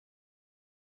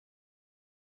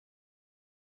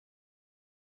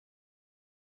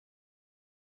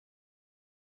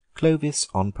Clovis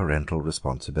on Parental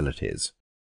Responsibilities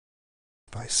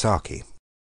by Saki.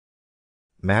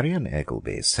 Marian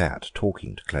Eggleby sat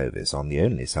talking to Clovis on the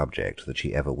only subject that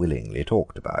she ever willingly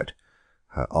talked about,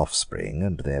 her offspring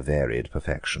and their varied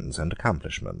perfections and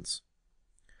accomplishments.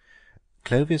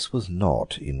 Clovis was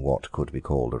not in what could be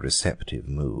called a receptive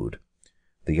mood.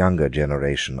 The younger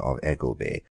generation of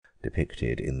Eggleby,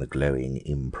 depicted in the glowing,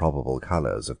 improbable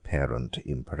colours of parent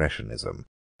impressionism,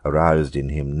 aroused in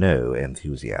him no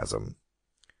enthusiasm.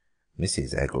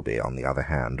 Mrs. Eggleby, on the other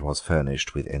hand, was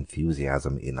furnished with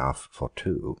enthusiasm enough for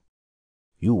two.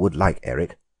 "You would like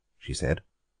Eric," she said,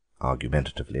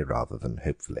 argumentatively rather than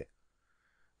hopefully.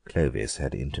 Clovis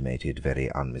had intimated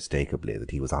very unmistakably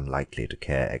that he was unlikely to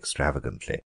care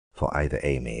extravagantly for either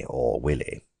Amy or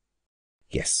Willie.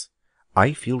 "Yes,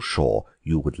 I feel sure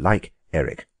you would like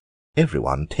Eric.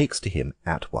 Everyone takes to him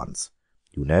at once.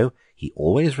 You know, he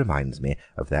always reminds me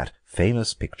of that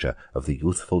famous picture of the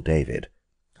youthful David.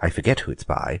 I forget who it's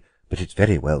by, but it's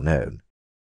very well known."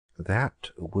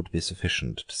 "That would be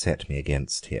sufficient to set me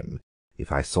against him,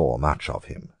 if I saw much of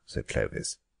him," said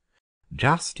Clovis.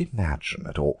 "Just imagine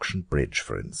at auction bridge,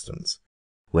 for instance,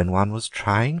 when one was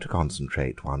trying to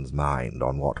concentrate one's mind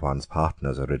on what one's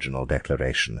partner's original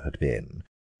declaration had been,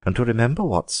 and to remember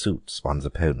what suits one's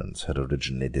opponents had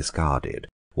originally discarded,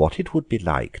 what it would be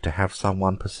like to have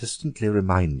someone persistently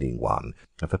reminding one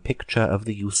of a picture of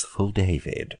the youthful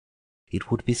David.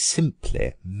 It would be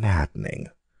simply maddening.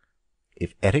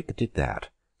 If Eric did that,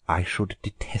 I should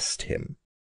detest him."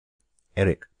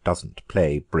 "Eric doesn't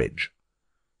play bridge,"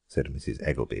 said Mrs.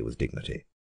 Eggleby with dignity.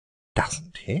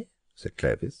 "Doesn't he?" said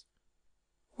Clovis.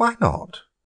 "Why not?"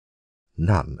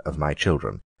 "None of my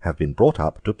children have been brought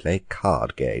up to play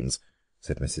card games,"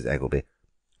 said Mrs. Eggleby.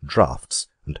 "Draughts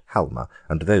and halma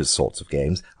and those sorts of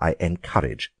games I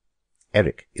encourage.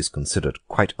 Eric is considered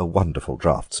quite a wonderful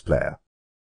draughts player."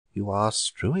 "You are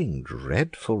strewing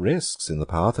dreadful risks in the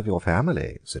path of your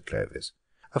family," said Clovis.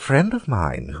 "A friend of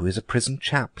mine, who is a prison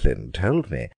chaplain, told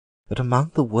me that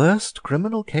among the worst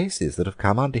criminal cases that have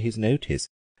come under his notice,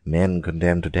 men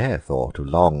condemned to death or to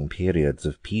long periods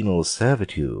of penal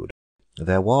servitude,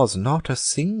 there was not a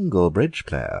single bridge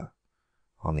player.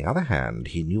 On the other hand,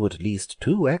 he knew at least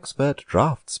 2 expert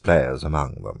draughts players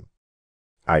among them."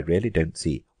 "I really don't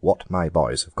see what my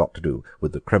boys have got to do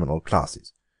with the criminal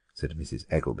classes," said Mrs.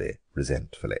 Eggleby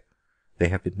resentfully. "They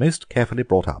have been most carefully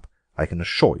brought up, I can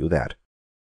assure you that."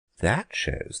 "That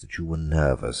shows that you were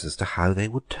nervous as to how they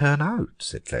would turn out,"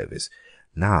 said Clovis.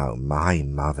 "Now, my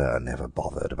mother never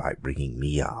bothered about bringing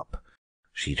me up.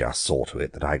 She just saw to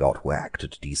it that I got whacked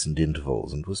at decent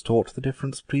intervals and was taught the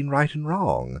difference between right and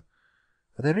wrong.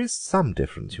 There is some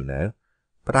difference, you know,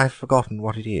 but I've forgotten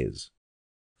what it is."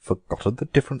 "Forgotten the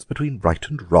difference between right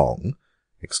and wrong?"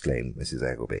 exclaimed Mrs.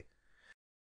 Eggleby.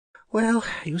 "Well,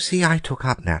 you see, I took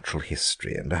up natural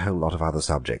history and a whole lot of other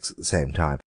subjects at the same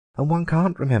time, and one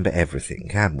can't remember everything,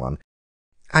 can one?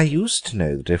 I used to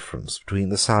know the difference between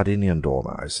the Sardinian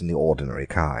dormouse and the ordinary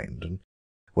kind, and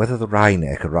whether the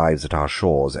wryneck arrives at our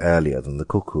shores earlier than the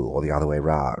cuckoo or the other way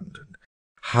round, and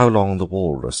how long the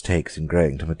walrus takes in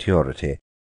growing to maturity.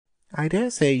 I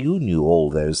dare say you knew all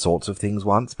those sorts of things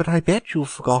once, but I bet you've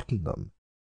forgotten them."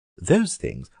 "Those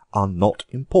things are not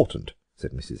important,"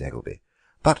 said Mrs. Eggleby.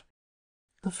 "But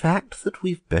the fact that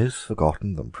we've both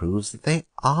forgotten them proves that they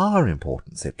are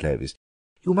important," said Clovis.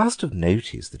 "You must have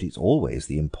noticed that it's always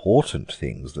the important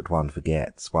things that one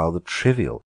forgets, while the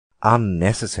trivial,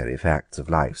 unnecessary facts of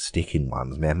life stick in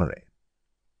one's memory.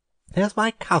 There's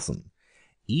my cousin,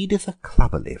 Editha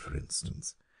Clubberley, for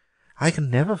instance. I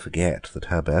can never forget that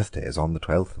her birthday is on the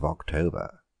 12th of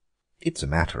October. It's a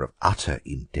matter of utter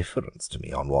indifference to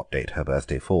me on what date her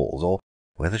birthday falls, or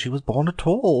whether she was born at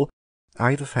all.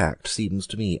 Either fact seems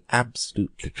to me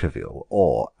absolutely trivial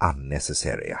or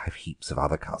unnecessary. I've heaps of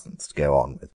other cousins to go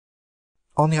on with.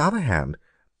 On the other hand,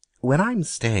 when I'm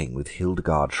staying with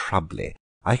Hildegard Shrubley,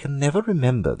 I can never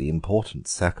remember the important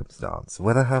circumstance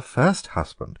whether her first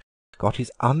husband got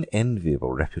his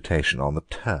unenviable reputation on the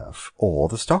turf or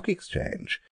the stock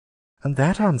exchange, and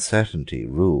that uncertainty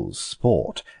rules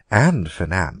sport and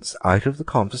finance out of the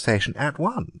conversation at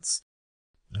once.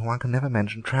 One can never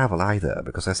mention travel either,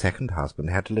 because her second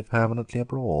husband had to live permanently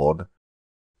abroad."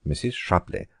 "Mrs.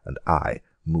 Shrubley and I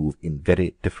move in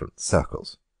very different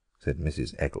circles," said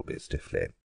Mrs. Eggleby stiffly.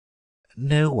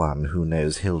 "No one who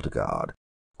knows Hildegard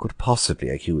could possibly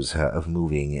accuse her of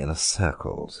moving in a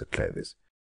circle," said Clovis.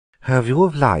 "Her view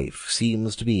of life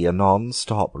seems to be a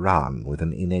non-stop run with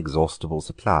an inexhaustible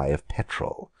supply of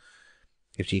petrol.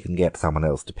 If she can get someone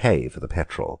else to pay for the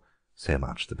petrol, so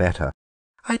much the better.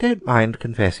 I don't mind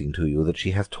confessing to you that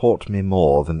she has taught me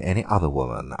more than any other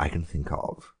woman I can think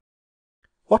of."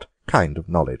 kind of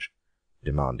knowledge?"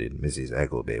 demanded Mrs.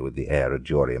 Eggleby with the air a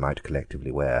jury might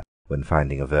collectively wear when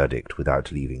finding a verdict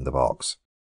without leaving the box.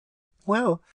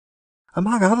 "Well,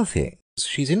 among other things,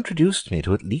 she's introduced me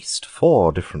to at least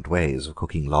 4 different ways of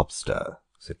cooking lobster,"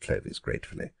 said Clovis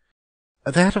gratefully.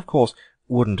 "That, of course,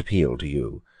 wouldn't appeal to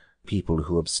you. People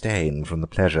who abstain from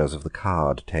the pleasures of the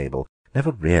card table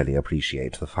never really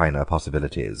appreciate the finer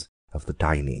possibilities of the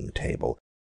dining table.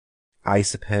 I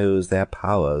suppose their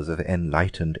powers of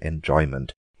enlightened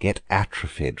enjoyment get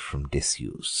atrophied from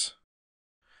disuse."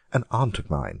 "An aunt of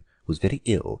mine was very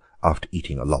ill after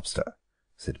eating a lobster,"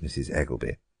 said Mrs.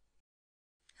 Eggleby.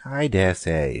 "I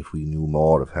daresay if we knew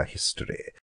more of her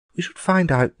history we should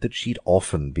find out that she'd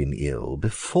often been ill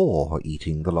before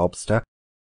eating the lobster.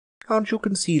 Aren't you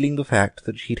concealing the fact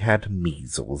that she'd had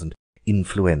measles and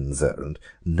influenza and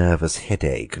nervous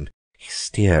headache and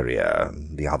hysteria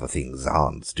and the other things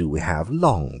aunts do have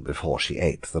long before she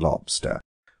ate the lobster?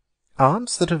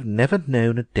 Aunts that have never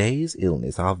known a day's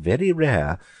illness are very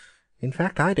rare. In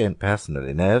fact, I don't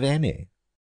personally know of any.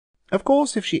 Of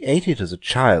course, if she ate it as a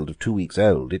child of 2 weeks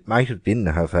old, it might have been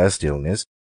her first illness,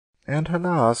 and her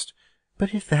last.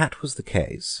 But if that was the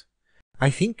case, I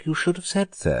think you should have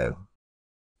said so.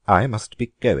 I must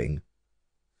be going,"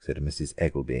 said Mrs.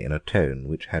 Eggleby in a tone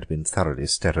which had been thoroughly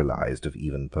sterilised of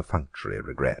even perfunctory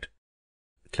regret.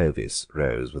 Clovis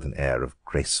rose with an air of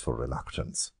graceful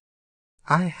reluctance.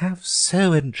 "I have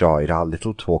so enjoyed our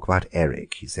little talk about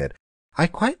Eric," he said. "I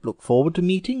quite look forward to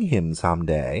meeting him some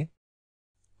day."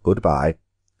 "Good-bye,"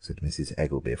 said Mrs.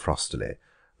 Eggleby frostily.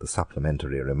 The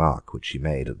supplementary remark which she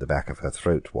made at the back of her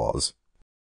throat was,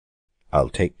 "I'll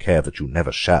take care that you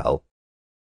never shall."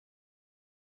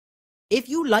 If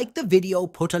you like the video,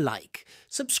 put a like,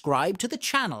 subscribe to the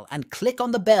channel and click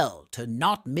on the bell to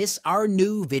not miss our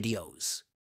new videos.